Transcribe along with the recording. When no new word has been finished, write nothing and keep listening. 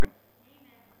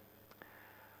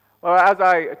Well, as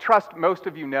I trust most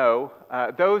of you know,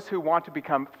 those who want to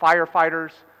become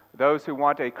firefighters, those who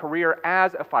want a career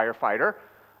as a firefighter,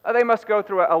 they must go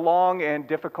through a long and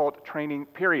difficult training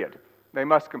period. They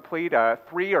must complete a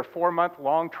 3 or 4 month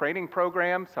long training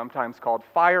program, sometimes called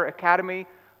Fire Academy,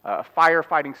 a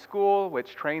firefighting school,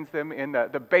 which trains them in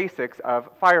the basics of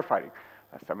firefighting.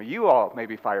 Some of you all may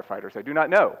be firefighters, I do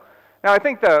not know. Now, I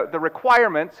think the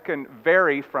requirements can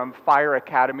vary from Fire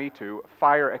Academy to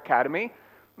Fire Academy,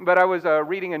 but I was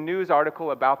reading a news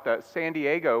article about the San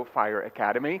Diego Fire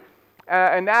Academy,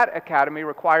 and that academy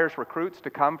requires recruits to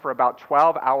come for about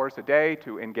 12 hours a day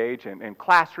to engage in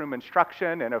classroom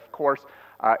instruction and, of course,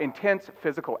 intense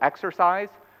physical exercise.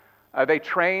 They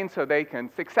train so they can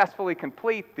successfully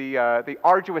complete the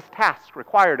arduous tasks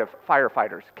required of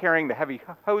firefighters, carrying the heavy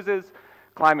hoses,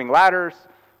 climbing ladders,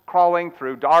 crawling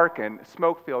through dark and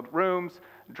smoke-filled rooms,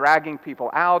 dragging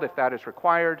people out if that is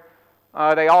required.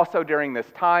 They also, during this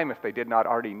time, if they did not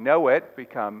already know it,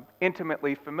 become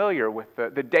intimately familiar with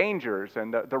the dangers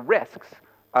and the risks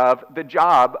of the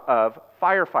job of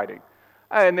firefighting.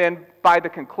 And then by the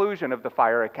conclusion of the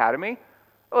Fire Academy,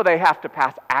 they have to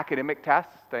pass academic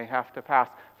tests, they have to pass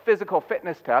physical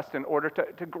fitness tests in order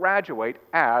to graduate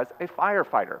as a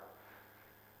firefighter.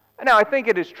 Now, I think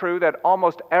it is true that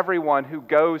almost everyone who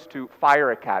goes to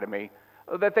Fire Academy,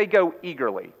 that they go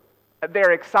eagerly.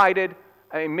 They're excited.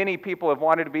 Many people have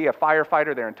wanted to be a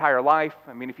firefighter their entire life.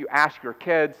 If you ask your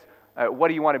kids, what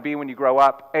do you want to be when you grow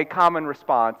up? A common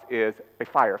response is a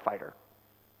firefighter.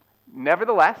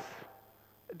 Nevertheless,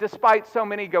 despite so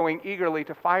many going eagerly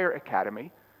to Fire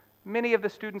Academy, many of the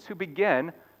students who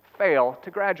begin fail to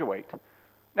graduate.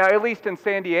 Now, at least in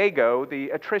San Diego,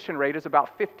 the attrition rate is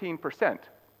about 15%.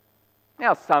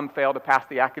 Now, some fail to pass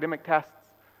the academic tests,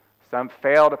 some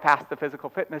fail to pass the physical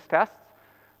fitness tests,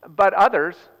 but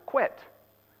others quit.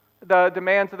 The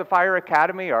demands of the Fire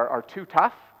Academy are too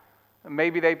tough.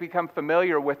 Maybe they become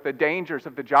familiar with the dangers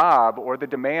of the job or the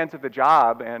demands of the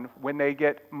job, and when they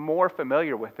get more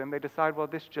familiar with them, they decide, well,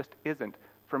 this just isn't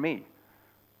for me.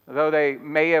 Though they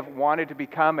may have wanted to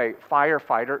become a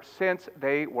firefighter since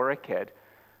they were a kid,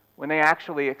 when they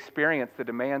actually experience the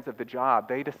demands of the job,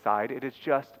 they decide it is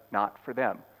just not for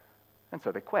them, and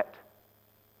so they quit.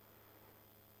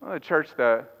 Well, church,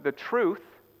 the truth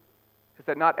is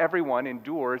that not everyone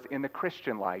endures in the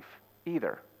Christian life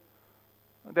either.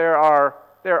 There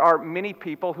are many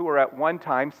people who are at one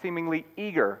time seemingly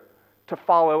eager to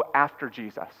follow after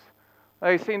Jesus.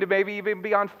 They seem to maybe even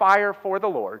be on fire for the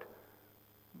Lord,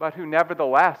 but who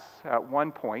nevertheless at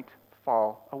one point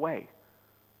fall away.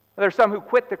 There are some who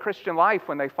quit the Christian life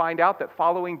when they find out that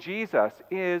following Jesus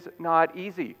is not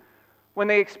easy, when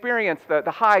they experience the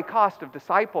high cost of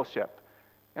discipleship,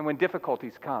 and when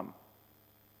difficulties come.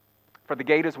 For the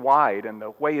gate is wide and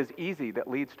the way is easy that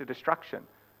leads to destruction,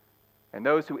 and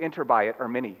those who enter by it are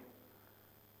many.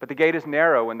 But the gate is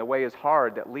narrow and the way is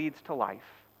hard that leads to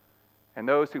life, and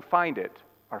those who find it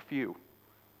are few.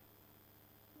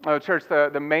 Oh, church,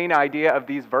 the main idea of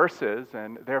these verses,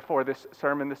 and therefore this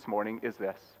sermon this morning, is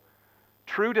this.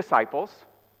 True disciples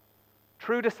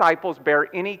bear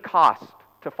any cost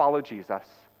to follow Jesus,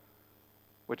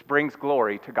 which brings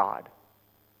glory to God.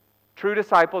 True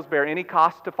disciples bear any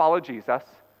cost to follow Jesus,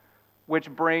 which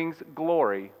brings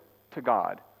glory to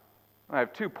God. I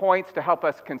have 2 points to help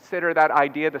us consider that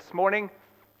idea this morning.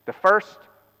 The first,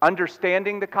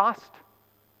 understanding the cost,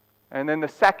 and then the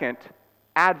second,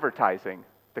 advertising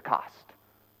the cost.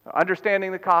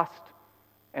 Understanding the cost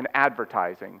and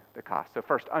advertising the cost. So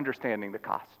first, understanding the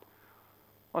cost.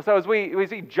 Well, so as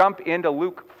we jump into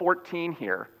Luke 14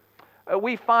 here,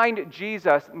 we find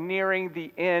Jesus nearing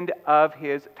the end of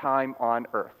his time on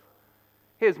earth.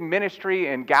 His ministry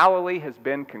in Galilee has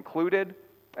been concluded,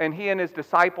 and he and his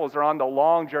disciples are on the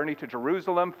long journey to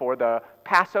Jerusalem for the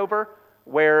Passover,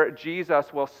 where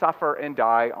Jesus will suffer and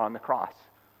die on the cross.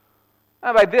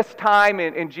 By this time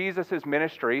in Jesus'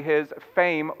 ministry, his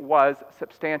fame was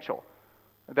substantial.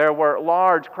 There were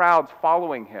large crowds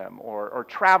following him or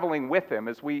traveling with him,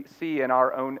 as we see in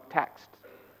our own text.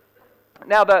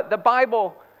 Now, the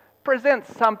Bible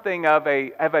presents something of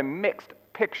a mixed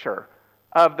picture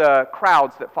of the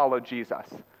crowds that followed Jesus.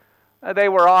 They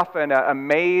were often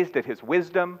amazed at his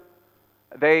wisdom.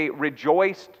 They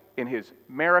rejoiced in his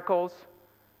miracles.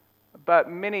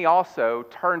 But many also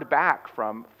turned back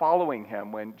from following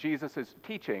him when Jesus'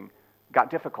 teaching got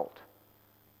difficult.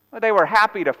 They were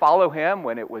happy to follow him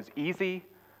when it was easy,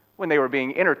 when they were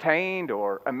being entertained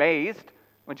or amazed,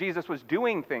 when Jesus was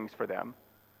doing things for them.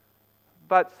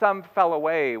 But some fell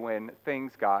away when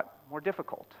things got more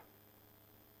difficult.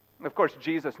 Of course,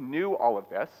 Jesus knew all of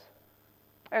this,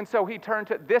 And so he turned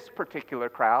to this particular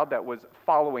crowd that was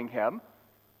following him,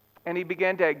 and he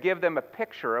began to give them a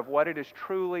picture of what it is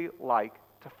truly like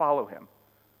to follow him.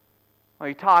 Well,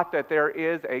 he taught that there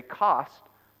is a cost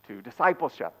to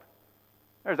discipleship.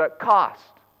 There's a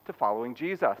cost to following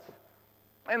Jesus.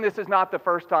 And this is not the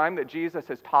first time that Jesus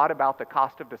has taught about the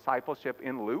cost of discipleship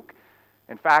in Luke.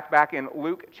 In fact, back in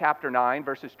Luke chapter 9,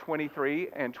 verses 23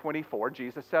 and 24,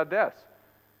 Jesus said this,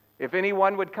 "If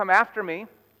anyone would come after me,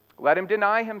 let him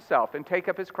deny himself and take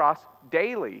up his cross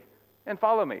daily and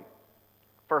follow me.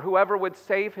 For whoever would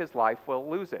save his life will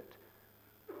lose it.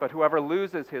 But whoever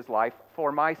loses his life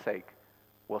for my sake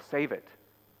will save it."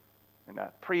 In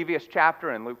the previous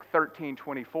chapter, in Luke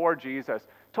 13:24, Jesus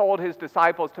told his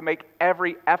disciples to make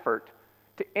every effort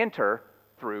to enter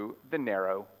through the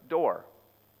narrow door.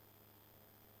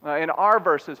 In our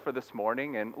verses for this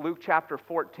morning, in Luke chapter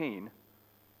 14,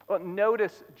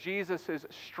 notice Jesus'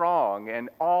 strong and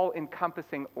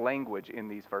all-encompassing language in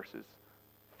these verses.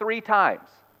 3 times.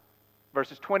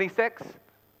 Verses 26,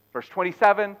 verse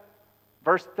 27,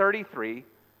 verse 33,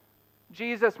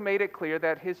 Jesus made it clear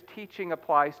that his teaching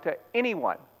applies to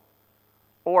anyone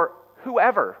or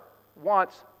whoever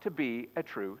wants to be a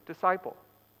true disciple.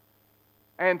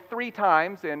 And 3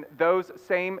 times in those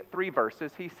same 3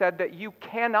 verses, he said that you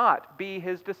cannot be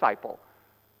his disciple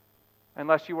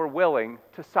unless you are willing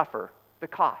to suffer the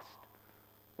cost.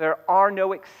 There are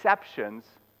no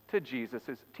exceptions to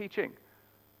Jesus' teaching.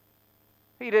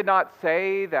 He did not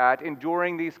say that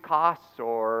enduring these costs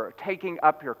or taking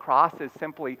up your cross is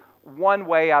simply one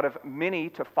way out of many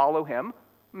to follow him,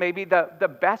 maybe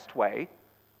the best way.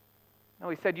 No,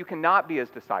 he said you cannot be his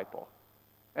disciple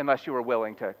unless you are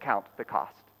willing to count the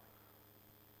cost.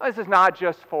 This is not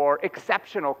just for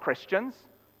exceptional Christians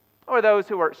or those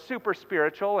who are super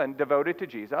spiritual and devoted to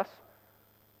Jesus.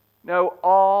 No,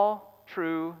 all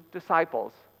true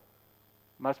disciples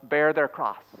must bear their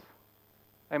cross.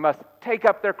 They must take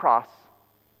up their cross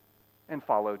and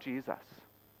follow Jesus.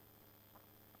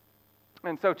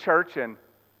 And so, church, in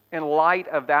light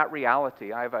of that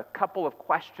reality, I have a couple of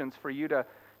questions for you to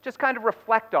just kind of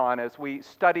reflect on as we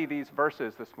study these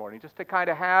verses this morning, just to kind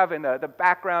of have in the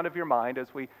background of your mind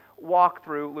as we walk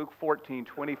through Luke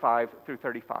 14:25 through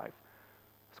 35.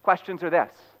 Those questions are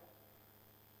this.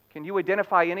 Can you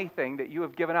identify anything that you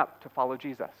have given up to follow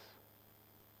Jesus?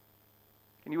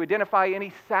 Can you identify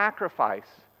any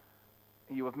sacrifice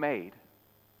you have made?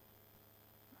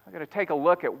 I'm going to take a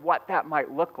look at what that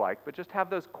might look like, but just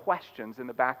have those questions in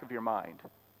the back of your mind.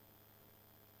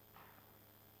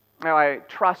 Now, I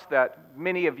trust that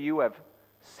many of you have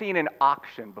seen an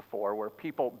auction before where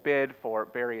people bid for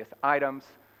various items.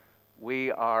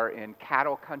 We are in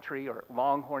cattle country or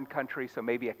longhorn country, so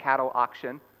maybe a cattle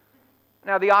auction.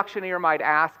 Now, the auctioneer might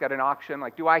ask at an auction,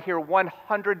 like, do I hear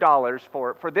 $100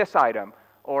 for this item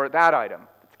or that item?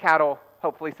 It's cattle,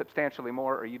 hopefully substantially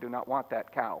more, or you do not want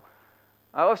that cow.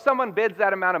 If someone bids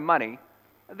that amount of money,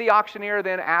 the auctioneer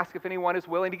then asks if anyone is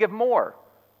willing to give more.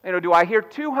 Do I hear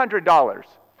 $200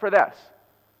 for this?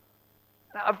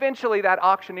 Now, eventually, that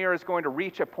auctioneer is going to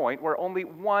reach a point where only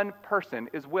one person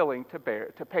is willing to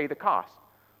pay the cost.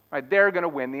 Right? They're going to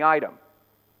win the item.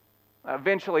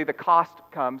 Eventually, the cost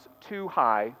comes too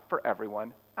high for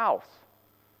everyone else.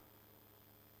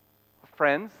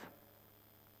 Friends,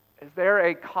 is there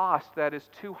a cost that is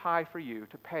too high for you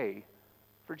to pay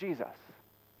for Jesus?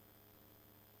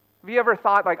 Have you ever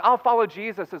thought, like, I'll follow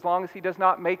Jesus as long as he does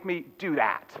not make me do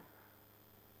that?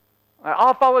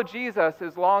 I'll follow Jesus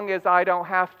as long as I don't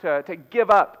have to give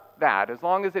up that, as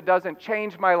long as it doesn't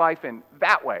change my life in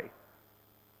that way.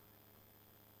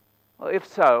 Well, if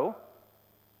so,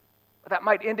 that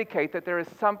might indicate that there is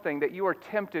something that you are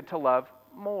tempted to love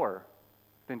more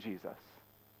than Jesus.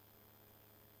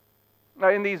 Now,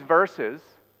 in these verses,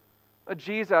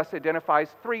 Jesus identifies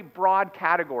 3 broad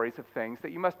categories of things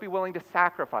that you must be willing to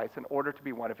sacrifice in order to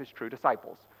be one of his true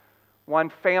disciples. 1,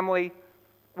 family.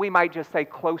 We might just say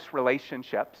close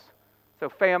relationships. So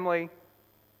family,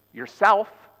 yourself,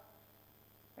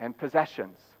 and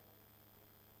possessions.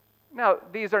 Now,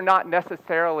 these are not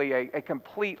necessarily a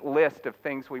complete list of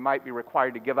things we might be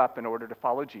required to give up in order to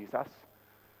follow Jesus,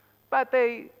 but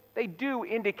they do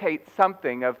indicate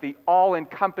something of the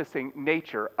all-encompassing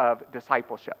nature of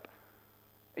discipleship.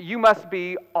 You must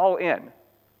be all in.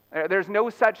 There's no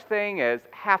such thing as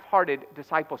half-hearted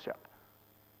discipleship.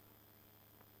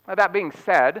 Now, that being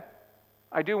said,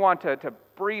 I do want to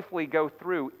briefly go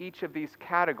through each of these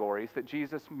categories that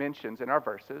Jesus mentions in our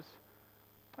verses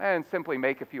and simply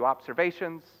make a few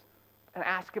observations and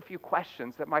ask a few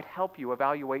questions that might help you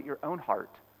evaluate your own heart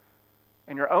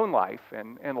and your own life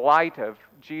in light of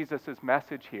Jesus'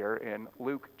 message here in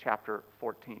Luke chapter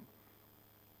 14.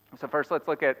 So first, let's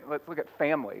look at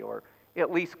family, or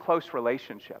at least close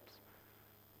relationships.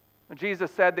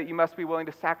 Jesus said that you must be willing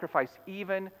to sacrifice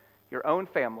even your own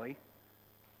family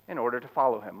in order to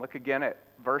follow him. Look again at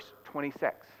verse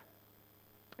 26.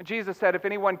 Jesus said, "If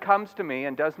anyone comes to me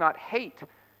and does not hate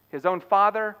his own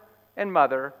father and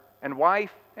mother and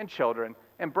wife and children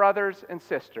and brothers and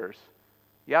sisters,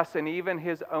 yes, and even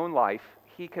his own life,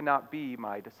 he cannot be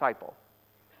my disciple."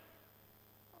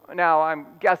 Now,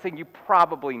 I'm guessing you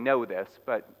probably know this,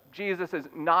 but Jesus is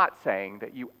not saying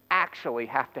that you actually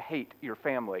have to hate your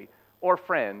family or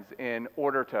friends in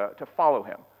order to follow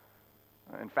him.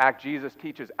 In fact, Jesus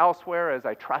teaches elsewhere, as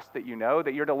I trust that you know,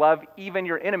 that you're to love even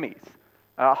your enemies.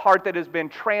 A heart that has been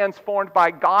transformed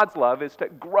by God's love is to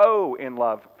grow in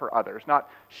love for others, not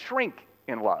shrink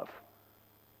in love.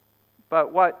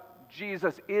 But what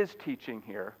Jesus is teaching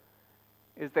here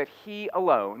is that He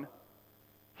alone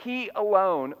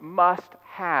must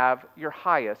have your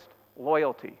highest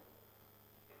loyalty.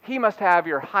 He must have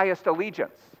your highest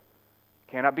allegiance.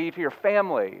 It cannot be to your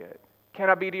family, it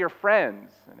cannot be to your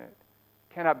friends, and it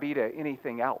cannot be to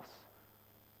anything else.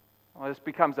 Well, this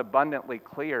becomes abundantly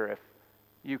clear if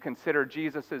you consider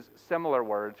Jesus' similar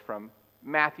words from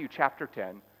Matthew chapter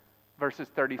 10, verses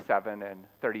 37 and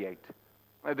 38.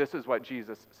 This is what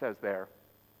Jesus says there.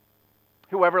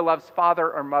 "Whoever loves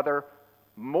father or mother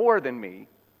more than me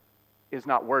is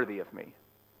not worthy of me.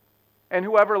 And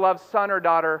whoever loves son or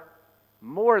daughter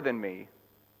more than me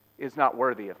is not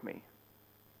worthy of me.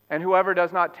 And whoever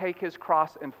does not take his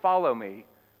cross and follow me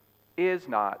is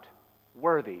not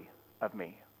worthy of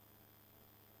me."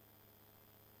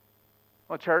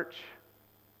 Well, church,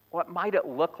 what might it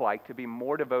look like to be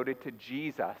more devoted to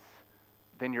Jesus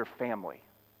than your family?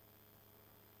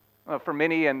 Well, for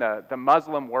many in the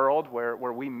Muslim world where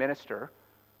we minister,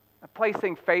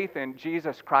 placing faith in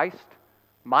Jesus Christ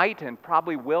might and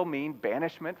probably will mean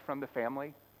banishment from the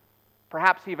family,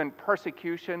 perhaps even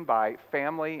persecution by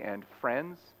family and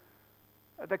friends.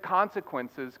 The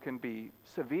consequences can be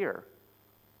severe.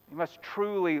 You must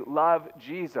truly love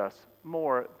Jesus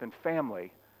more than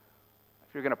family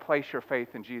if you're going to place your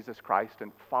faith in Jesus Christ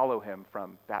and follow him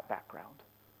from that background.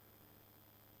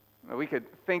 We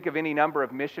could think of any number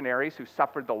of missionaries who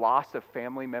suffered the loss of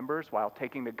family members while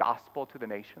taking the gospel to the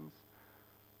nations.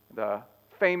 The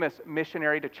famous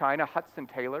missionary to China, Hudson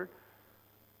Taylor,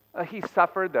 he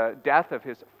suffered the death of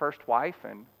his first wife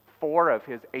and 4 of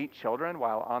his 8 children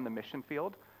while on the mission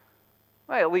field.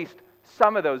 Well, at least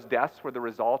some of those deaths were the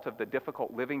result of the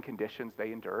difficult living conditions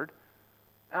they endured.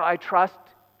 Now, I trust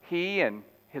he and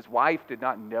his wife did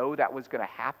not know that was going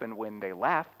to happen when they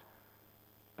left,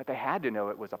 but they had to know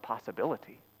it was a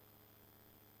possibility.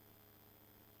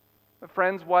 But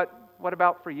friends, what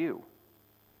about for you?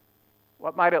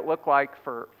 What might it look like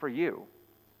for you?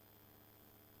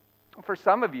 For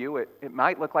some of you, it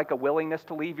might look like a willingness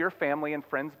to leave your family and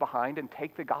friends behind and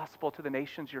take the gospel to the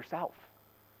nations yourself.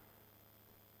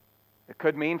 It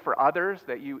could mean for others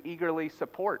that you eagerly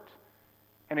support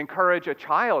and encourage a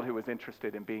child who is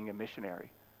interested in being a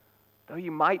missionary, though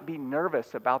you might be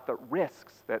nervous about the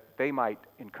risks that they might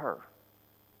incur.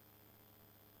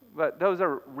 But those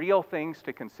are real things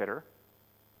to consider.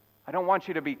 I don't want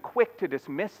you to be quick to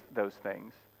dismiss those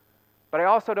things, but I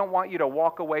also don't want you to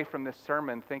walk away from this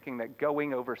sermon thinking that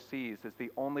going overseas is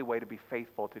the only way to be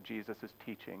faithful to Jesus'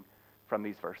 teaching from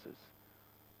these verses.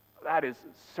 That is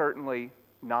certainly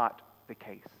not the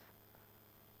case.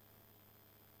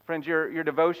 Friends, your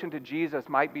devotion to Jesus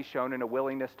might be shown in a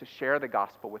willingness to share the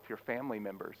gospel with your family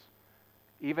members,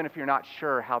 even if you're not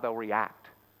sure how they'll react.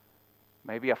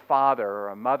 Maybe a father or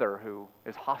a mother who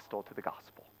is hostile to the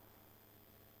gospel.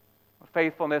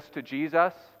 Faithfulness to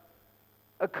Jesus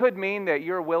could mean that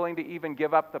you're willing to even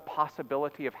give up the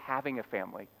possibility of having a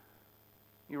family.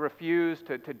 You refuse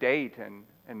to date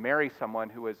and marry someone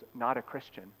who is not a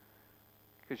Christian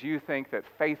because you think that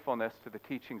faithfulness to the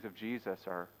teachings of Jesus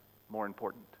are more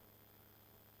important.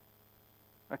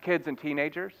 Kids and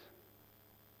teenagers,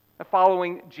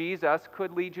 following Jesus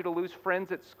could lead you to lose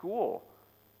friends at school.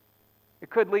 It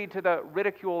could lead to the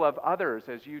ridicule of others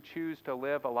as you choose to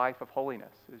live a life of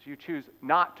holiness, as you choose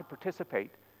not to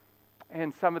participate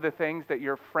in some of the things that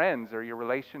your friends or your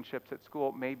relationships at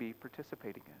school may be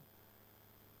participating in.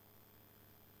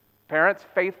 Parents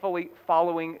faithfully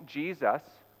following Jesus,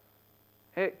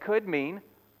 it could mean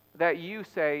that you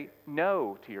say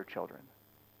no to your children.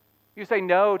 You say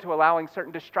no to allowing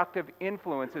certain destructive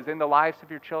influences in the lives of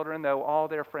your children, though all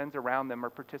their friends around them are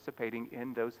participating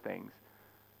in those things.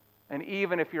 And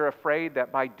even if you're afraid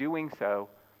that by doing so,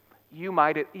 you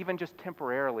might even just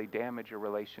temporarily damage your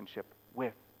relationship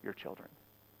with your children.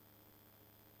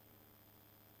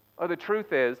 Oh, the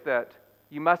truth is that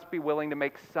you must be willing to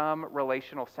make some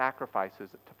relational sacrifices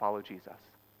to follow Jesus.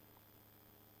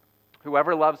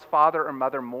 Whoever loves father or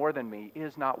mother more than me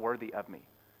is not worthy of me.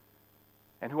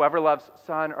 And whoever loves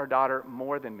son or daughter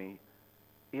more than me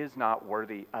is not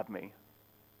worthy of me.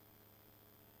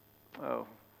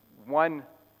 One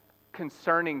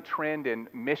concerning trend in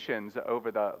missions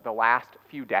over the last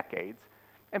few decades,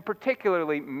 and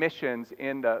particularly missions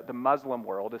in the Muslim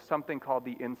world, is something called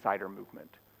the insider movement.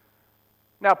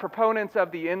 Now, proponents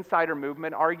of the insider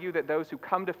movement argue that those who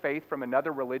come to faith from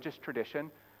another religious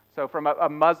tradition, so from a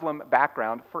Muslim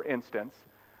background, for instance,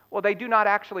 well, they do not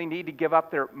actually need to give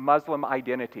up their Muslim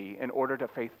identity in order to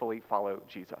faithfully follow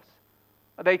Jesus.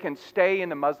 They can stay in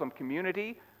the Muslim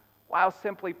community while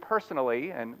simply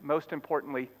personally, and most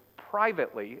importantly,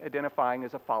 privately identifying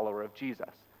as a follower of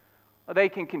Jesus. They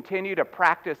can continue to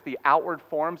practice the outward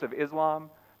forms of Islam,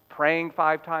 praying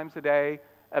 5 times a day,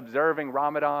 observing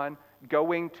Ramadan,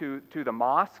 going to the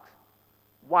mosques,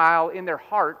 while in their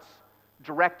hearts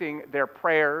directing their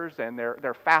prayers and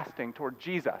their fasting toward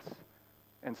Jesus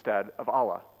instead of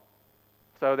Allah.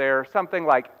 So they're something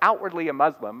like outwardly a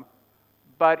Muslim,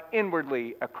 but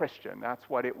inwardly a Christian. That's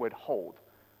what it would hold.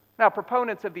 Now,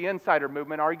 proponents of the insider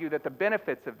movement argue that the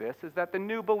benefits of this is that the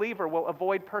new believer will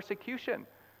avoid persecution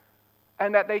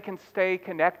and that they can stay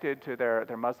connected to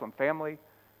their Muslim family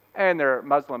and their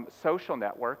Muslim social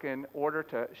network in order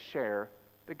to share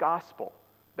the gospel.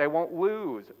 They won't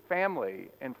lose family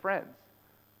and friends.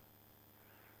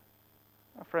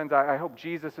 Friends, I hope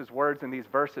Jesus' words in these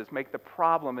verses make the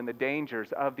problem and the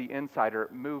dangers of the insider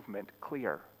movement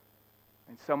clear.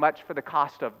 And so much for the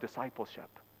cost of discipleship.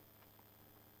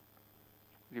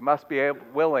 You must be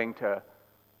willing to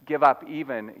give up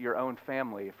even your own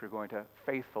family if you're going to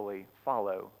faithfully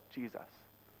follow Jesus.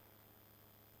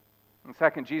 And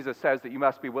second, Jesus says that you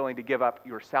must be willing to give up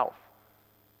yourself.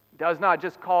 He does not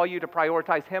just call you to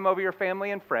prioritize Him over your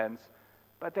family and friends,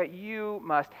 but that you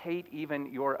must hate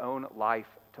even your own life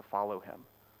to follow Him.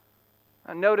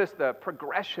 Now, notice the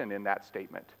progression in that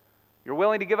statement. You're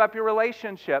willing to give up your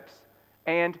relationships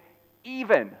and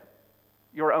even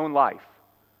your own life.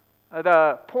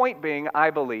 The point being,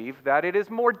 I believe, that it is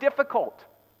more difficult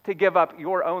to give up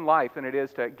your own life than it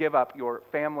is to give up your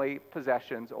family,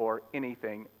 possessions, or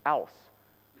anything else.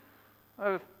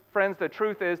 Friends, the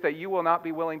truth is that you will not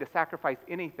be willing to sacrifice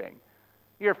anything,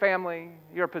 your family,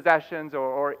 your possessions,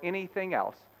 or anything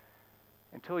else,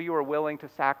 until you are willing to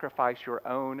sacrifice your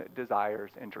own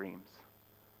desires and dreams,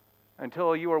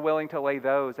 until you are willing to lay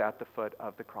those at the foot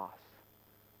of the cross.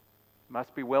 You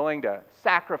must be willing to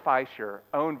sacrifice your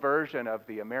own version of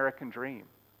the American dream,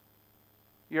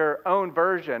 your own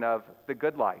version of the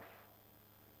good life.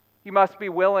 You must be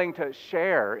willing to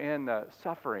share in the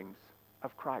sufferings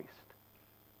of Christ.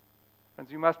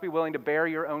 Friends, you must be willing to bear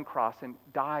your own cross and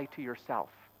die to yourself,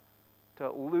 to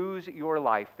lose your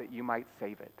life that you might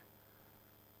save it.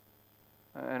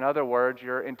 In other words,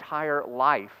 your entire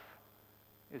life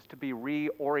is to be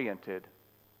reoriented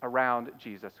around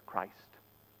Jesus Christ.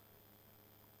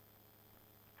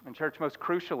 And church, most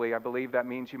crucially, I believe that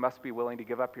means you must be willing to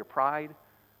give up your pride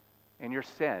and your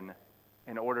sin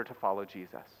in order to follow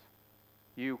Jesus.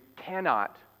 You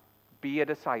cannot be a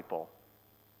disciple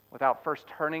without first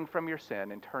turning from your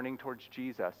sin and turning towards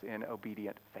Jesus in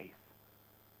obedient faith.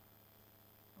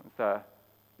 The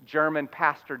German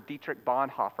pastor Dietrich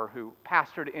Bonhoeffer, who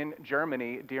pastored in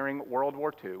Germany during World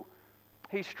War II,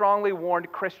 he strongly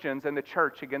warned Christians and the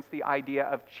church against the idea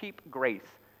of cheap grace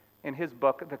in his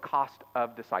book, The Cost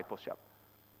of Discipleship.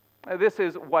 This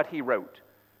is what he wrote.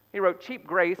 He wrote, "Cheap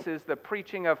grace is the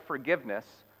preaching of forgiveness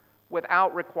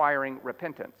without requiring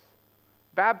repentance,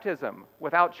 baptism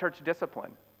without church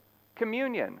discipline,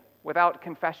 communion without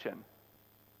confession.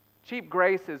 Cheap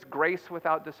grace is grace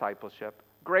without discipleship,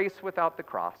 grace without the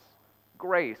cross,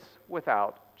 grace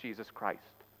without Jesus Christ."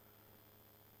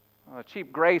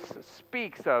 Cheap grace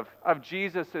speaks of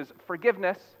Jesus'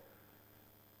 forgiveness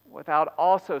without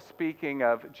also speaking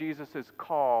of Jesus'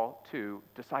 call to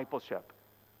discipleship.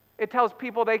 It tells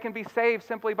people they can be saved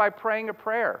simply by praying a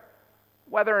prayer,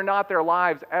 whether or not their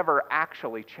lives ever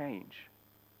actually change.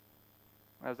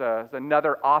 As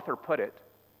another author put it,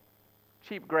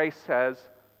 cheap grace says,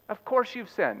 of course you've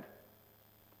sinned,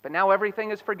 but now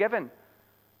everything is forgiven.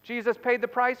 Jesus paid the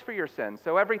price for your sins,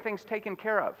 so everything's taken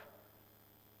care of.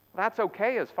 That's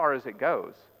okay as far as it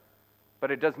goes,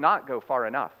 but it does not go far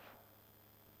enough.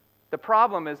 The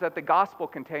problem is that that gospel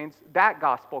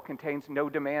contains no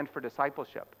demand for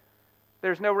discipleship.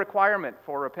 There's no requirement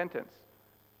for repentance,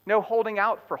 no holding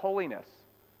out for holiness.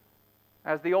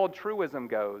 As the old truism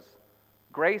goes,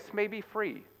 grace may be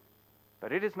free,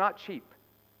 but it is not cheap.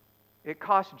 It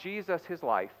cost Jesus his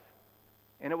life,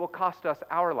 and it will cost us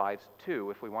our lives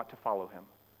too if we want to follow him.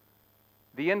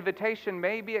 The invitation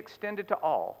may be extended to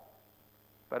all,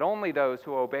 but only those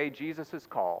who obey Jesus'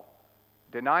 call,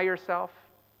 deny yourself,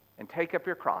 and take up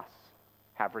your cross,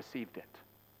 have received it.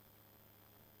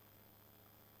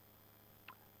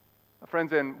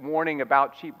 Friends, in warning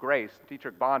about cheap grace,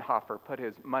 Dietrich Bonhoeffer put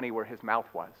his money where his mouth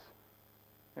was.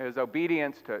 His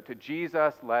obedience to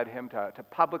Jesus led him to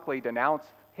publicly denounce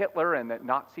Hitler and the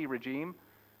Nazi regime.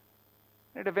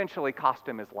 It eventually cost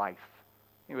him his life.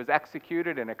 He was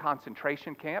executed in a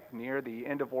concentration camp near the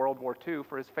end of World War II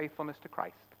for his faithfulness to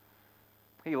Christ.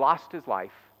 He lost his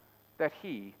life that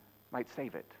he might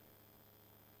save it.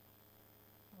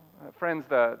 Friends,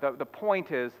 the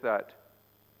point is that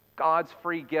God's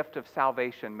free gift of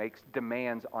salvation makes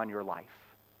demands on your life.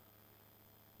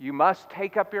 You must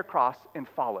take up your cross and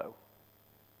follow.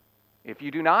 If you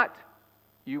do not,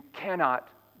 you cannot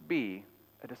be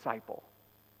a disciple.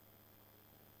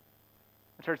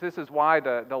 Church, this is why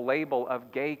the label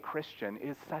of gay Christian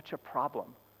is such a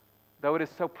problem, though it is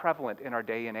so prevalent in our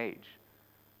day and age.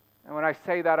 And when I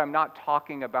say that, I'm not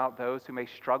talking about those who may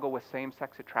struggle with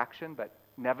same-sex attraction, but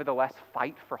nevertheless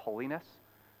fight for holiness.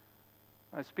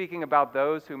 I'm speaking about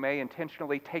those who may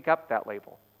intentionally take up that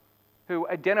label, who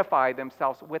identify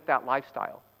themselves with that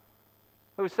lifestyle,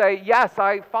 who say, yes,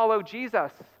 I follow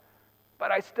Jesus,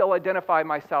 but I still identify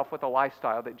myself with a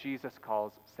lifestyle that Jesus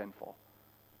calls sinful.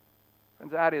 And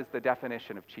that is the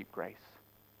definition of cheap grace.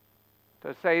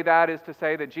 To say that is to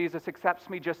say that Jesus accepts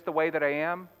me just the way that I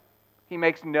am. He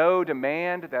makes no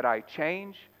demand that I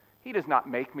change. He does not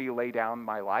make me lay down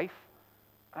my life.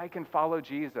 I can follow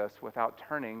Jesus without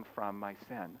turning from my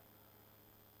sin.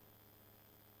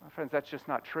 My friends, that's just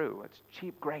not true. It's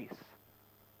cheap grace.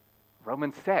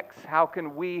 Romans 6, how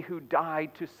can we who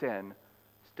died to sin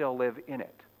still live in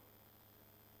it?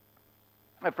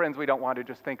 My friends, we don't want to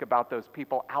just think about those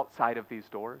people outside of these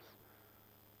doors.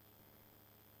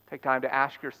 Take time to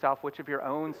ask yourself which of your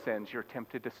own sins you're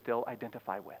tempted to still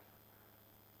identify with.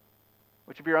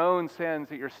 Which of your own sins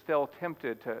that you're still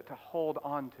tempted to hold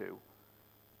on to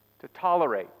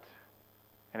tolerate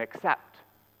and accept.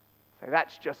 Say,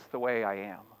 that's just the way I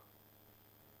am.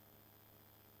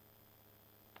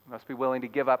 You must be willing to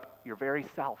give up your very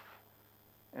self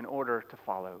in order to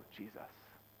follow Jesus.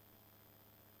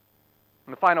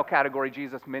 And the final category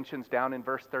Jesus mentions down in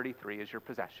verse 33 is your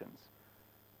possessions.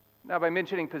 Now, by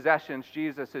mentioning possessions,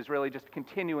 Jesus is really just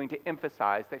continuing to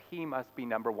emphasize that he must be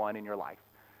number one in your life.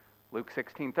 Luke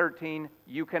 16:13,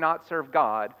 you cannot serve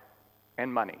God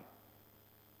and money.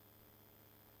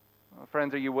 Well,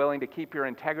 friends, are you willing to keep your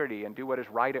integrity and do what is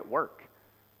right at work,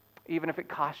 even if it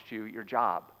costs you your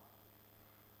job?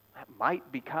 That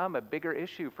might become a bigger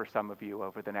issue for some of you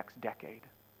over the next decade.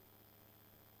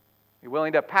 Are you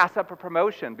willing to pass up a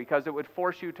promotion because it would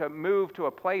force you to move to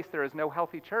a place there is no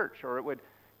healthy church, or it would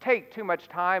take too much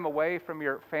time away from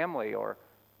your family, or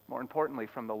more importantly,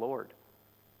 from the Lord?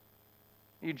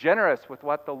 Are you generous with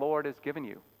what the Lord has given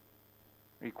you?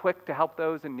 Are you quick to help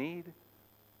those in need?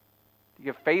 Do you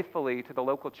give faithfully to the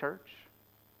local church?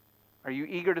 Are you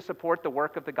eager to support the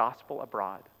work of the gospel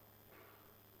abroad?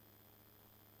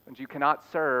 And you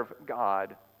cannot serve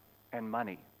God and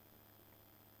money.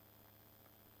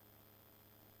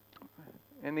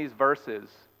 In these verses,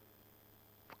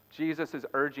 Jesus is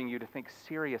urging you to think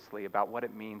seriously about what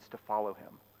it means to follow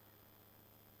him.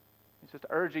 He's just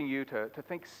urging you to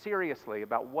think seriously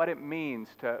about what it means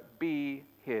to be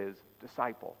his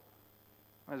disciple.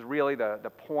 That's really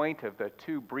the point of the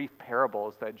two brief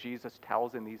parables that Jesus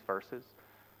tells in these verses.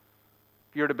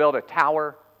 If you're to build a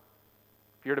tower,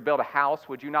 if you're to build a house,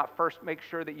 would you not first make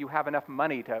sure that you have enough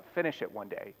money to finish it one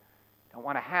day? You don't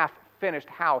want a half-finished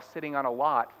house sitting on a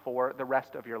lot for the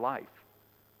rest of your life.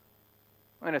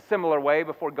 In a similar way,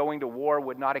 before going to war,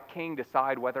 would not a king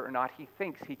decide whether or not he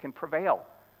thinks he can prevail?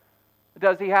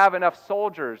 Does he have enough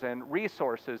soldiers and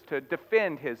resources to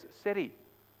defend his city?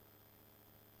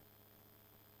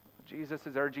 Jesus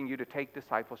is urging you to take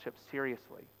discipleship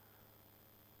seriously,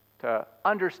 to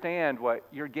understand what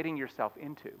you're getting yourself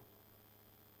into.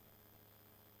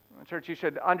 Church, you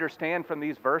should understand from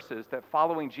these verses that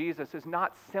following Jesus is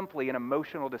not simply an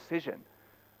emotional decision,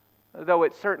 though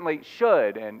it certainly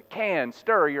should and can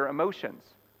stir your emotions.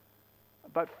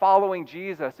 But following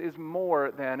Jesus is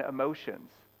more than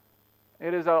emotions.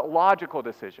 It is a logical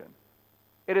decision.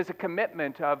 It is a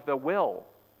commitment of the will,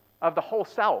 of the whole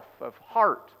self, of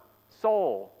heart,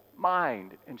 soul,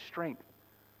 mind, and strength.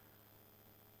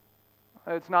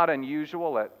 It's not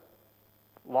unusual at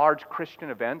large Christian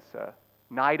events, a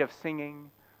night of singing,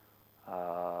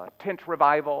 tent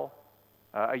revival,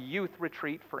 a youth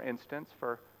retreat, for instance,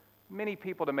 for many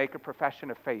people to make a profession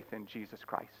of faith in Jesus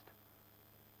Christ.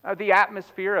 The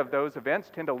atmosphere of those events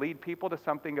tend to lead people to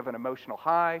something of an emotional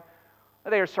high.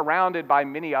 They are surrounded by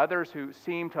many others who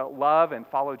seem to love and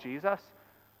follow Jesus.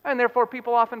 And therefore,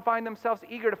 people often find themselves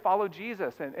eager to follow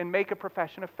Jesus and make a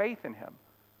profession of faith in him.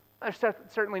 There's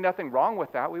certainly nothing wrong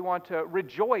with that. We want to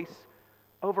rejoice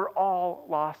over all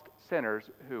lost sinners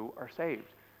who are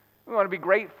saved. We want to be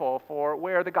grateful for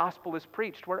where the gospel is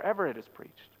preached, wherever it is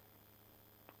preached.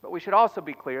 But we should also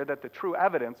be clear that the true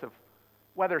evidence of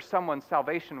whether someone's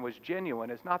salvation was genuine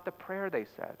is not the prayer they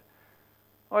said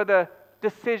or the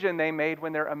decision they made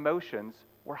when their emotions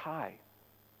were high.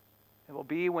 It will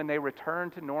be when they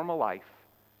return to normal life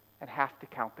and have to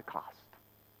count the cost.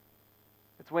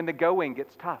 It's when the going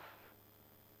gets tough,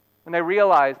 when they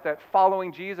realize that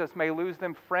following Jesus may lose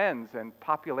them friends and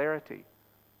popularity,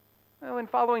 when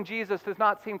following Jesus does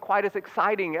not seem quite as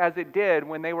exciting as it did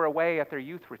when they were away at their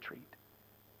youth retreat.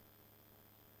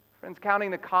 Friends, counting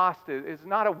the cost is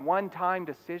not a one-time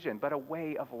decision, but a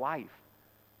way of life.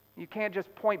 You can't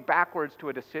just point backwards to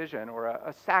a decision or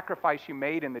a sacrifice you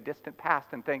made in the distant past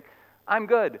and think, I'm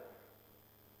good.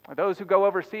 Or those who go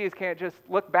overseas can't just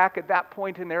look back at that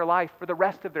point in their life for the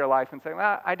rest of their life and say,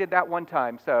 well, I did that one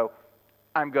time, so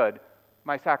I'm good.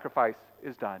 My sacrifice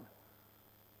is done.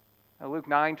 Now, Luke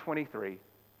 9:23,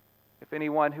 if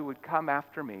anyone who would come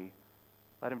after me,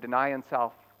 let him deny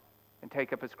himself and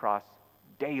take up his cross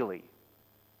daily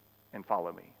and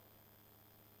follow me.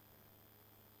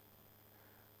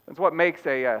 That's what makes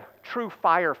a true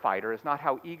firefighter is not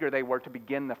how eager they were to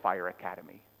begin the fire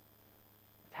academy.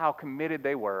 It's how committed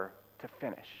they were to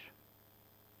finish.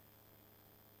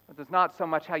 It's not so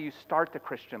much how you start the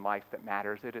Christian life that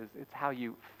matters. It's how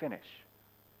you finish.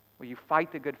 Will you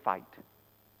fight the good fight?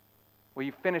 Will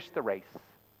you finish the race?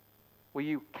 Will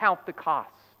you count the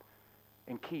cost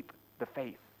and keep the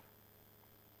faith?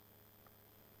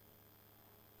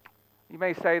 You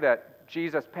may say that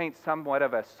Jesus paints somewhat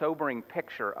of a sobering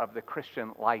picture of the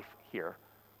Christian life here.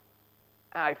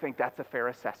 I think that's a fair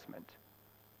assessment.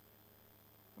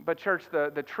 But church,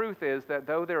 the truth is that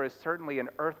though there is certainly an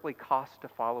earthly cost to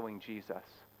following Jesus,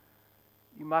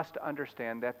 you must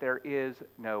understand that there is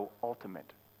no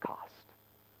ultimate cost.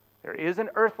 There is an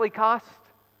earthly cost,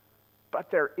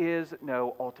 but there is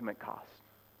no ultimate cost.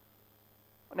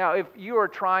 Now, if you are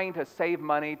trying to save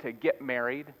money to get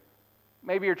married,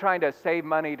 maybe you're trying to save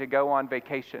money to go on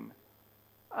vacation,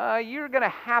 you're going to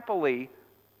happily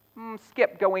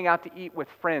skip going out to eat with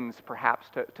friends, perhaps,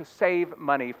 to save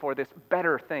money for this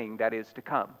better thing that is to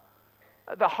come.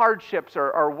 The hardships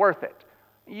are worth it.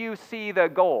 You see the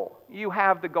goal. You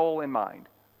have the goal in mind.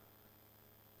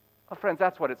 Well, friends,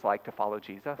 that's what it's like to follow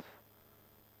Jesus.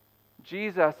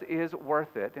 Jesus is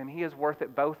worth it, and he is worth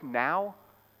it both now,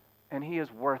 and he is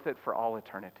worth it for all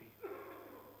eternity.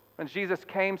 Friends, Jesus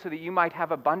came so that you might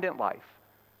have abundant life.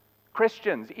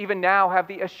 Christians even now have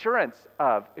the assurance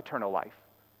of eternal life.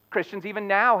 Christians even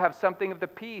now have something of the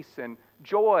peace and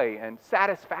joy and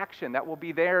satisfaction that will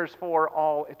be theirs for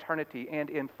all eternity and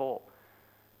in full.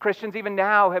 Christians even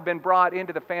now have been brought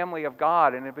into the family of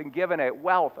God and have been given a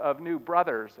wealth of new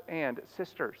brothers and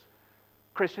sisters.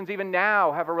 Christians even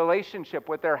now have a relationship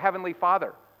with their Heavenly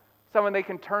Father, someone they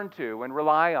can turn to and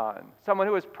rely on, someone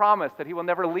who has promised that he will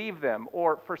never leave them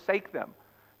or forsake them,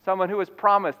 someone who has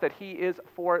promised that he is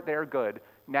for their good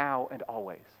now and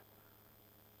always.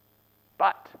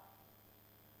 But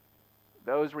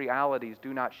those realities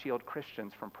do not shield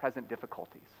Christians from present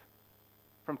difficulties,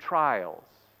 from trials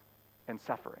and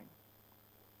suffering.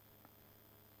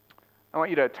 I want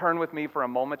you to turn with me for a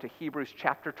moment to Hebrews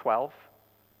chapter 12.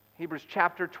 Hebrews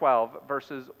chapter 12,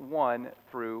 verses 1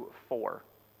 through 4.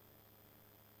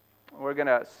 We're going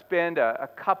to spend a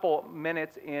couple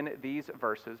minutes in these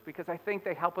verses because I think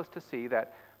they help us to see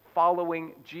that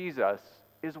following Jesus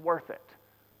is worth it.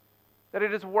 That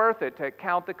it is worth it to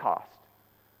count the cost.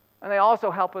 And they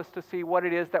also help us to see what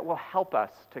it is that will help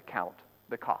us to count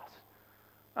the cost.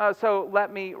 So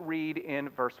let me read in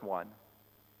verse 1.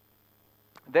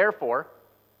 Therefore,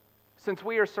 since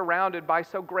we are surrounded by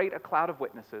so great a cloud of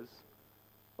witnesses,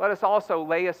 let us also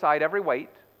lay aside every weight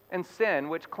and sin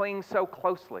which clings so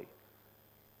closely,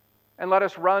 and let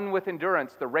us run with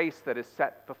endurance the race that is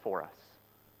set before us.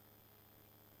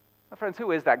 Now, friends,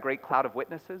 who is that great cloud of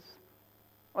witnesses?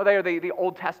 Well, they are the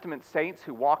Old Testament saints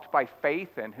who walked by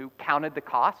faith and who counted the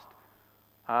cost.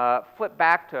 Flip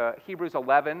back to Hebrews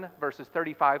 11, verses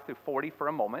 35 through 40 for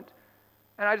a moment.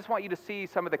 And I just want you to see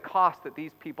some of the cost that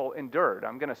these people endured.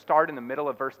 I'm going to start in the middle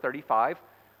of verse 35.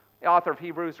 The author of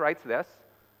Hebrews writes this: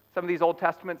 some of these Old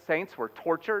Testament saints were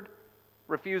tortured,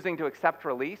 refusing to accept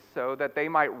release so that they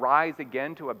might rise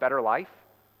again to a better life.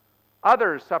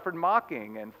 Others suffered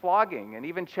mocking and flogging and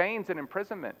even chains and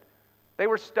imprisonment. They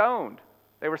were stoned.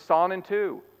 They were sawn in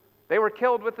two. They were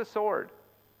killed with the sword.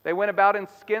 They went about in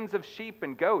skins of sheep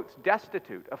and goats,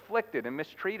 destitute, afflicted, and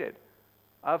mistreated,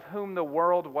 of whom the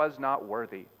world was not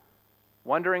worthy,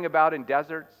 wandering about in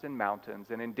deserts and mountains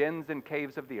and in dens and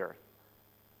caves of the earth.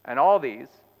 And all these,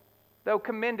 though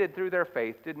commended through their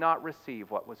faith, did not receive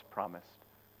what was promised,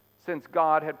 since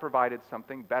God had provided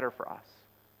something better for us,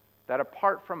 that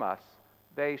apart from us,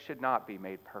 they should not be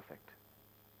made perfect.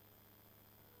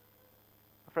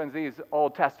 Friends, these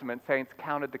Old Testament saints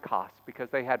counted the cost because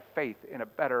they had faith in a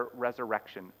better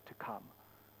resurrection to come.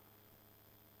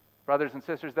 Brothers and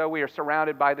sisters, though we are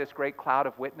surrounded by this great cloud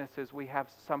of witnesses, we have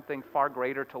something far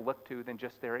greater to look to than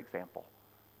just their example.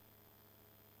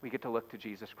 We get to look to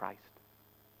Jesus Christ.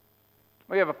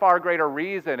 We have a far greater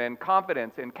reason and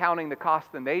confidence in counting the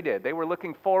cost than they did. They were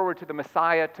looking forward to the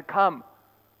Messiah to come.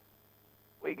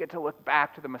 We get to look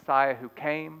back to the Messiah who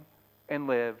came and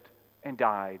lived and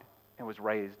died and was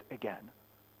raised again.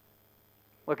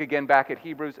 Look again back at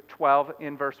Hebrews 12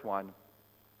 in verse 1.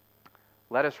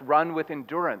 Let us run with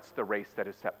endurance the race that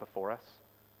is set before us,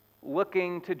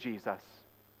 looking to Jesus,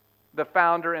 the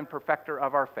founder and perfecter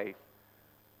of our faith,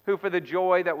 who for the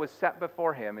joy that was set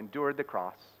before him endured the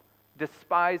cross,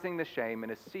 despising the shame,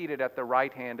 and is seated at the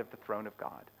right hand of the throne of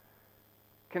God.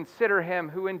 Consider him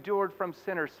who endured from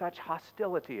sinners such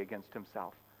hostility against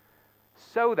himself,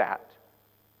 so that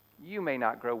you may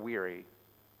not grow weary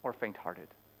or faint-hearted.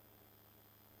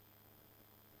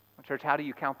 Church, how do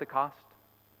you count the cost?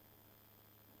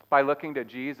 By looking to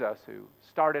Jesus, who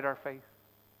started our faith,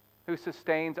 who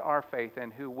sustains our faith,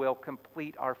 and who will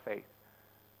complete our faith.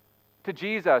 To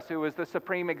Jesus, who is the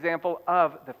supreme example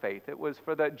of the faith. It was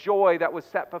for the joy that was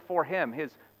set before him,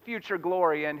 his future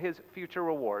glory and his future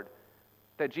reward,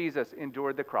 that Jesus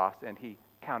endured the cross and he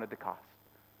counted the cost.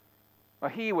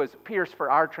 Well, he was pierced for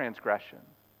our transgression.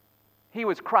 He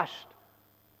was crushed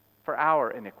for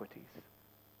our iniquities.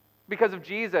 Because of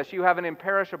Jesus, you have an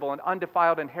imperishable and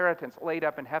undefiled inheritance laid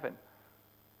up in heaven.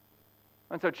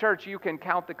 And so, church, you can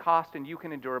count the cost and you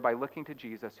can endure by looking to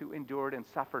Jesus, who endured and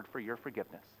suffered for your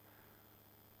forgiveness.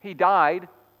 He died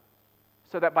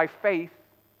so that by faith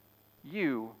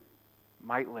you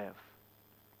might live.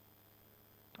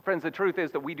 Friends, the truth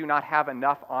is that we do not have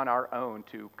enough on our own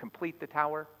to complete the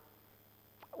tower.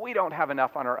 We don't have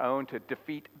enough on our own to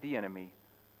defeat the enemy.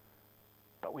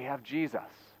 But we have Jesus,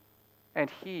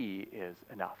 and he is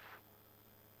enough.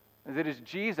 As it is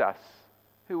Jesus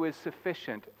who is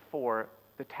sufficient for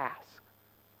the task.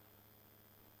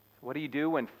 What do you do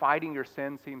when fighting your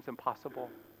sin seems impossible?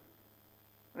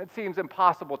 When it seems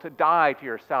impossible to die to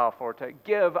yourself or to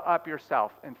give up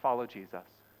yourself and follow Jesus.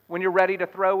 When you're ready to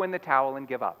throw in the towel and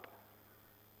give up.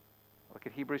 Look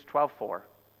at Hebrews 12:4.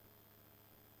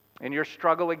 In your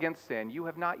struggle against sin, you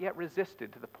have not yet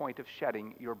resisted to the point of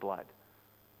shedding your blood.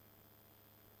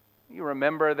 You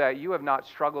remember that you have not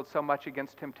struggled so much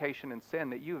against temptation and sin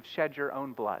that you have shed your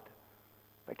own blood.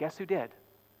 But guess who did?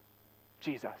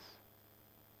 Jesus.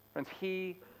 Friends,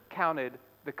 he counted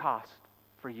the cost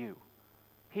for you.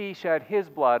 He shed his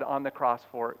blood on the cross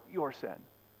for your sin.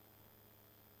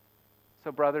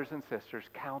 So brothers and sisters,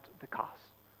 count the cost.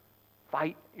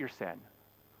 Fight your sin.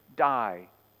 Die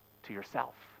to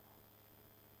yourself.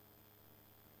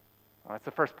 Well, that's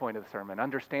the first point of the sermon,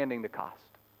 understanding the cost.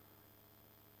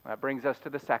 That brings us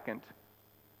to the second,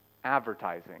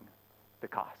 advertising the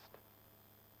cost.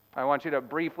 I want you to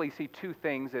briefly see two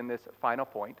things in this final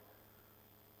point.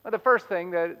 The first thing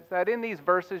that in these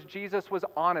verses, Jesus was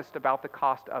honest about the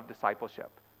cost of discipleship.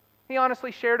 He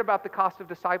honestly shared about the cost of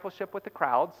discipleship with the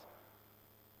crowds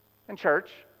and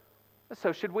church.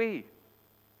 So should we.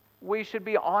 We should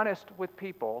be honest with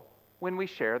people when we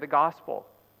share the gospel.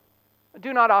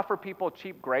 Do not offer people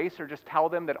cheap grace or just tell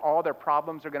them that all their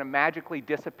problems are going to magically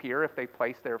disappear if they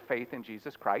place their faith in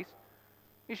Jesus Christ.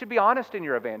 You should be honest in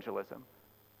your evangelism.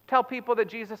 Tell people that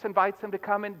Jesus invites them to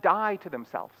come and die to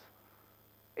themselves.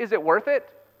 Is it worth it?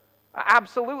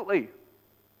 Absolutely.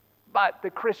 But the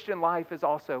Christian life is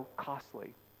also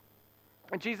costly.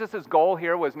 And Jesus' goal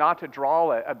here was not to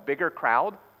draw a bigger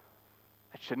crowd.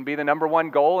 It shouldn't be the number one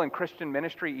goal in Christian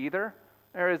ministry either.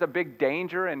 There is a big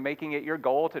danger in making it your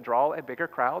goal to draw a bigger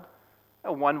crowd.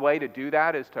 One way to do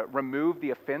that is to remove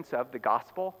the offense of the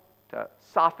gospel, to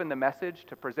soften the message,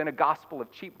 to present a gospel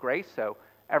of cheap grace so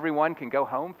everyone can go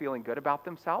home feeling good about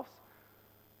themselves.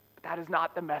 But that is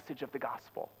not the message of the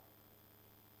gospel.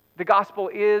 The gospel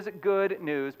is good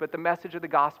news, but the message of the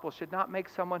gospel should not make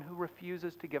someone who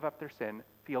refuses to give up their sin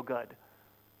feel good.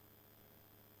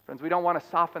 Friends, we don't want to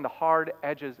soften the hard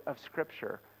edges of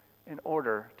Scripture in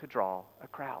order to draw a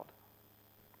crowd.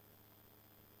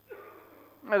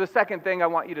 Now, the second thing I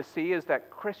want you to see is that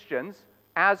Christians,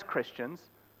 as Christians,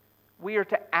 we are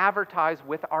to advertise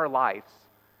with our lives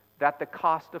that the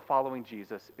cost of following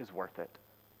Jesus is worth it.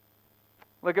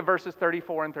 Look at verses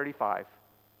 34 and 35.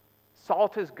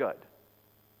 Salt is good,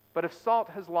 but if salt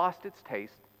has lost its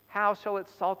taste, how shall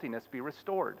its saltiness be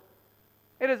restored?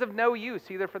 It is of no use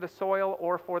either for the soil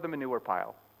or for the manure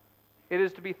pile. It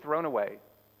is to be thrown away.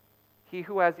 He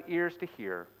who has ears to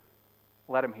hear,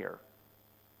 let him hear.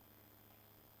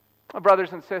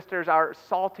 Brothers and sisters, our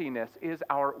saltiness is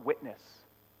our witness.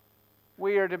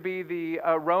 We are to be the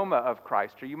aroma of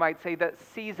Christ, or you might say the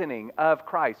seasoning of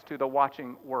Christ to the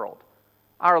watching world.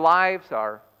 Our lives,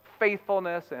 our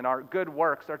faithfulness, and our good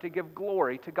works are to give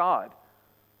glory to God.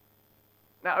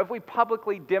 Now, if we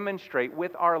publicly demonstrate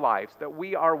with our lives that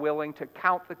we are willing to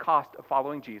count the cost of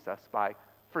following Jesus by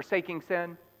forsaking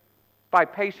sin, by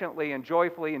patiently and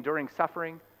joyfully enduring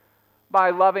suffering, by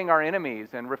loving our enemies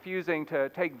and refusing to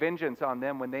take vengeance on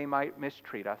them when they might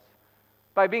mistreat us,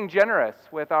 by being generous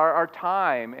with our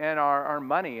time and our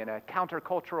money in a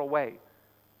countercultural way.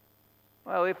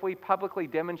 Well, if we publicly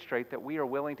demonstrate that we are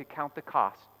willing to count the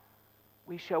cost,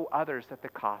 we show others that the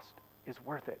cost is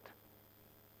worth it.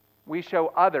 We show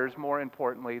others, more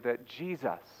importantly, that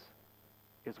Jesus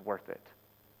is worth it.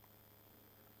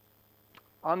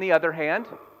 On the other hand,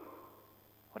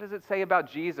 what does it say about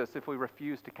Jesus if we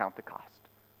refuse to count the cost?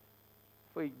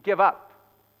 If we give up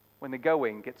when the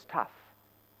going gets tough?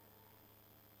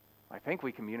 I think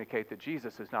we communicate that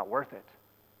Jesus is not worth it.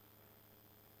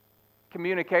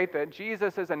 Communicate that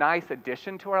Jesus is a nice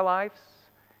addition to our lives.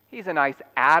 He's a nice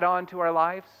add-on to our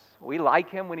lives. We like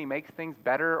him when he makes things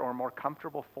better or more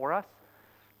comfortable for us.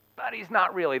 But he's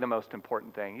not really the most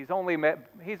important thing. He's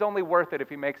only worth it if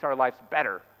he makes our lives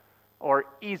better or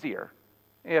easier,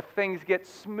 if things get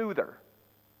smoother.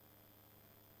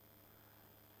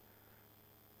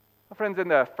 Friends, in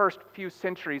the first few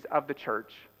centuries of the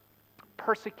church,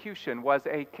 persecution was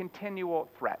a continual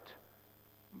threat.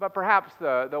 But perhaps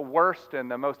the worst and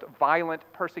the most violent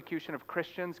persecution of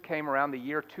Christians came around the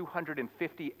year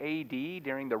 250 AD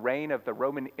during the reign of the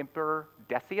Roman Emperor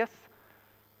Decius.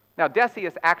 Now,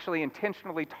 Decius actually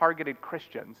intentionally targeted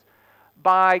Christians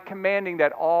by commanding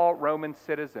that all Roman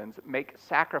citizens make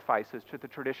sacrifices to the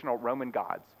traditional Roman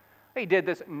gods. He did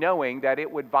this knowing that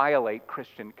it would violate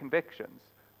Christian convictions.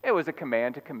 It was a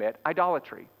command to commit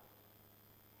idolatry.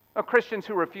 Now, Christians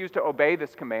who refused to obey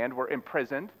this command were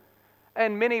imprisoned,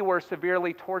 and many were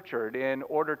severely tortured in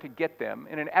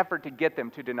an effort to get them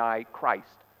to deny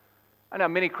Christ. Now,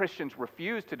 many Christians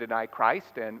refused to deny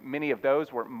Christ, and many of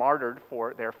those were martyred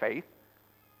for their faith.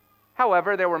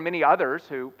 However, there were many others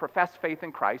who professed faith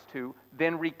in Christ who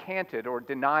then recanted or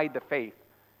denied the faith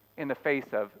in the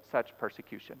face of such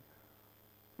persecution.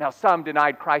 Now, some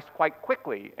denied Christ quite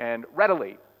quickly and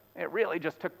readily. It really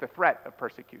just took the threat of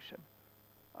persecution.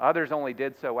 Others only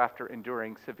did so after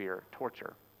enduring severe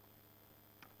torture.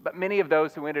 But many of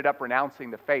those who ended up renouncing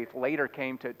the faith later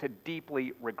came to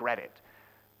deeply regret it,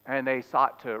 and they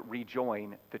sought to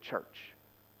rejoin the church.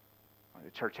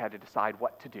 The church had to decide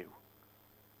what to do.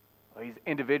 These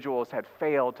individuals had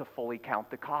failed to fully count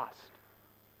the cost.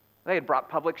 They had brought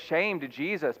public shame to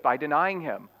Jesus by denying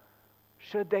him.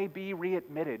 Should they be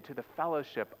readmitted to the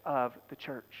fellowship of the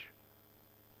church?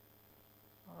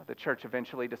 The church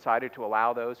eventually decided to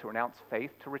allow those who renounced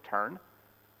faith to return.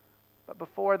 But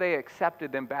before they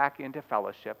accepted them back into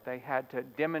fellowship, they had to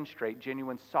demonstrate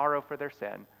genuine sorrow for their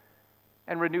sin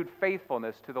and renewed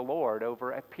faithfulness to the Lord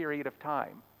over a period of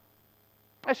time.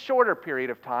 A shorter period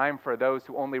of time for those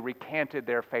who only recanted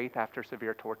their faith after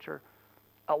severe torture.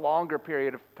 A longer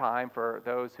period of time for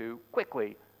those who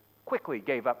quickly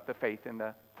gave up the faith in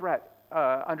the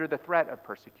under the threat of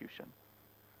persecution.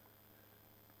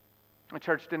 The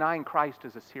church denying Christ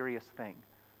is a serious thing.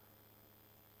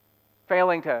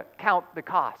 Failing to count the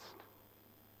cost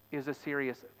is a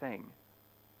serious thing.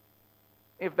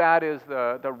 If that is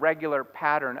the regular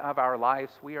pattern of our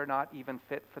lives, we are not even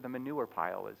fit for the manure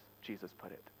pile, as Jesus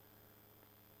put it.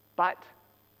 But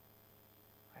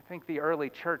I think the early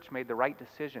church made the right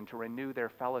decision to renew their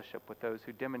fellowship with those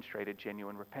who demonstrated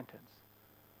genuine repentance.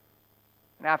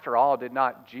 And after all, did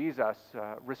not Jesus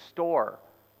restore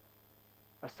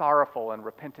a sorrowful and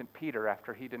repentant Peter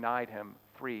after he denied him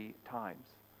 3 times?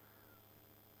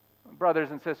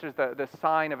 Brothers and sisters, the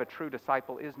sign of a true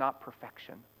disciple is not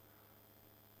perfection.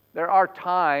 There are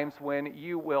times when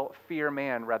you will fear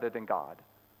man rather than God.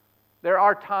 There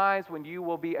are times when you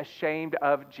will be ashamed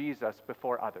of Jesus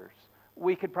before others.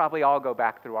 We could probably all go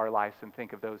back through our lives and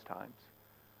think of those times.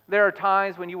 There are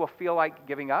times when you will feel like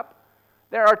giving up.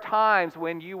 There are times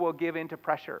when you will give in to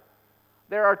pressure.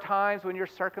 There are times when your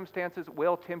circumstances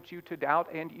will tempt you to doubt,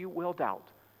 and you will doubt.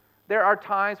 There are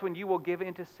times when you will give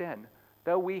into sin.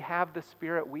 Though we have the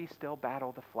Spirit, we still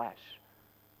battle the flesh.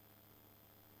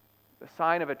 The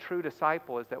sign of a true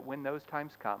disciple is that when those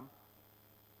times come,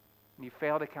 and you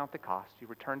fail to count the cost, you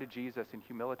return to Jesus in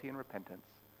humility and repentance,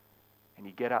 and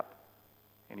you get up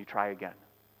and you try again.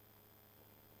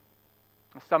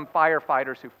 Some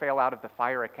firefighters who fail out of the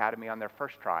fire academy on their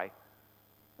first try,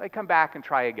 they come back and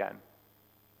try again.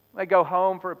 They go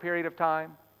home for a period of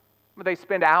time. They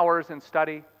spend hours in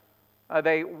study.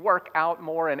 They work out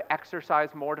more and exercise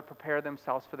more to prepare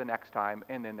themselves for the next time,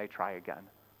 and then they try again.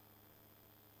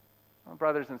 Well,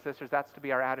 brothers and sisters, that's to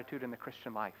be our attitude in the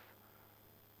Christian life.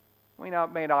 We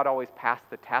may not always pass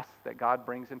the tests that God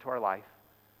brings into our life,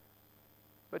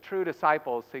 but true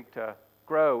disciples seek to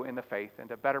grow in the faith and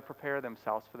to better prepare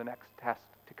themselves for the next test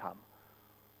to come.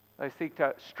 They seek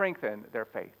to strengthen their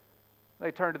faith.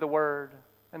 They turn to the Word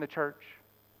and the church,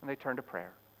 and they turn to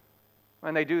prayer.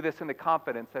 And they do this in the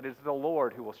confidence that it is the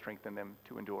Lord who will strengthen them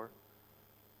to endure.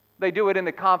 They do it in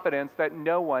the confidence that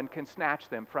no one can snatch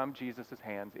them from Jesus'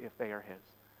 hands if they are His.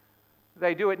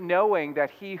 They do it knowing that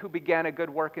He who began a good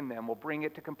work in them will bring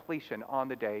it to completion on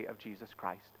the day of Jesus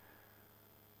Christ.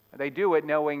 They do it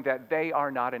knowing that they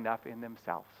are not enough in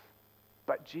themselves,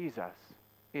 but Jesus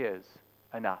is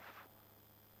enough.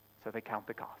 So they count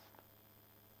the cost.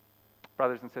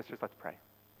 Brothers and sisters, let's pray.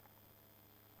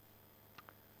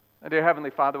 Dear Heavenly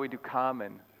Father, we do come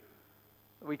and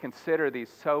we consider these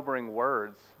sobering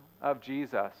words of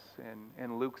Jesus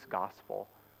in Luke's gospel.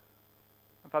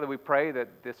 And Father, we pray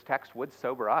that this text would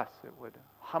sober us, it would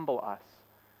humble us.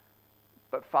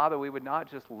 But Father, we would not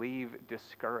just leave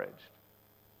discouraged.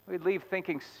 We'd leave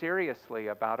thinking seriously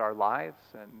about our lives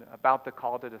and about the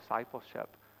call to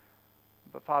discipleship.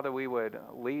 But Father, we would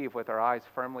leave with our eyes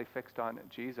firmly fixed on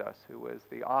Jesus, who is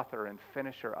the author and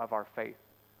finisher of our faith,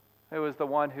 who is the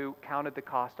one who counted the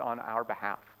cost on our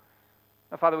behalf.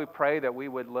 And Father, we pray that we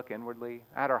would look inwardly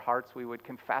at our hearts, we would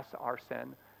confess our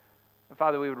sin. And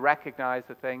Father, we would recognize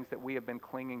the things that we have been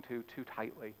clinging to too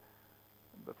tightly.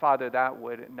 But Father, that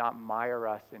would not mire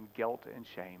us in guilt and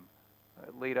shame.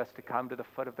 Lead us to come to the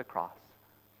foot of the cross.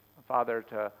 Father,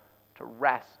 to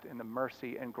rest in the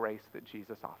mercy and grace that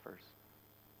Jesus offers.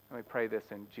 And we pray this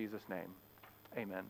in Jesus' name. Amen.